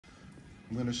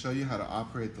I'm going to show you how to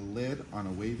operate the lid on a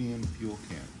Wavian fuel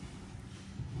can.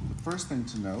 The first thing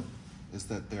to note is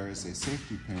that there is a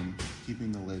safety pin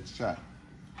keeping the lid shut.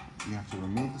 You have to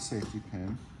remove the safety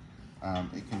pin.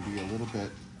 It can be a little bit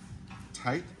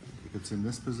tight if it's in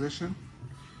this position.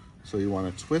 So you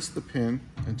want to twist the pin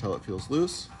until it feels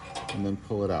loose and then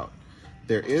pull it out.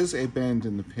 There is a bend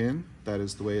in the pin. That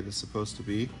is the way it is supposed to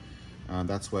be.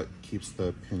 That's what keeps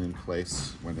the pin in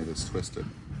place when it is twisted.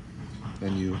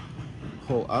 Then you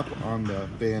pull up on the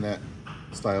bayonet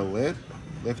style lid,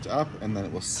 lift up, and then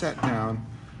it will set down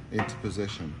into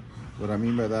position. What I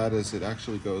mean by that is it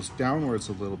actually goes downwards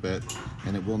a little bit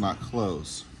and it will not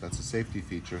close. That's a safety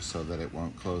feature so that it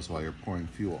won't close while you're pouring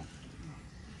fuel.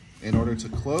 In order to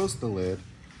close the lid,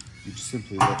 you just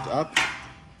simply lift up,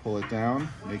 pull it down,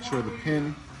 make sure the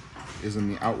pin is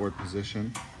in the outward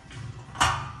position,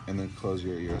 and then close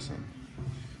your ears in.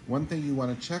 One thing you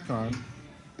want to check on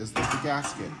is that the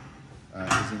gasket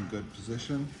is in good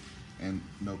position and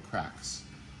no cracks.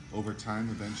 Over time,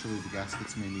 eventually the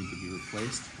gaskets may need to be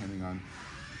replaced depending on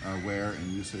wear and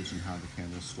usage and how the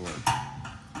can is stored.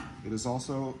 It is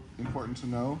also important to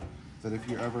know that if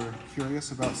you're ever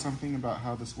curious about something about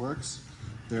how this works,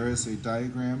 there is a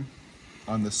diagram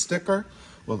on the sticker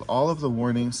with all of the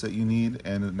warnings that you need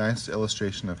and a nice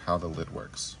illustration of how the lid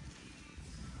works.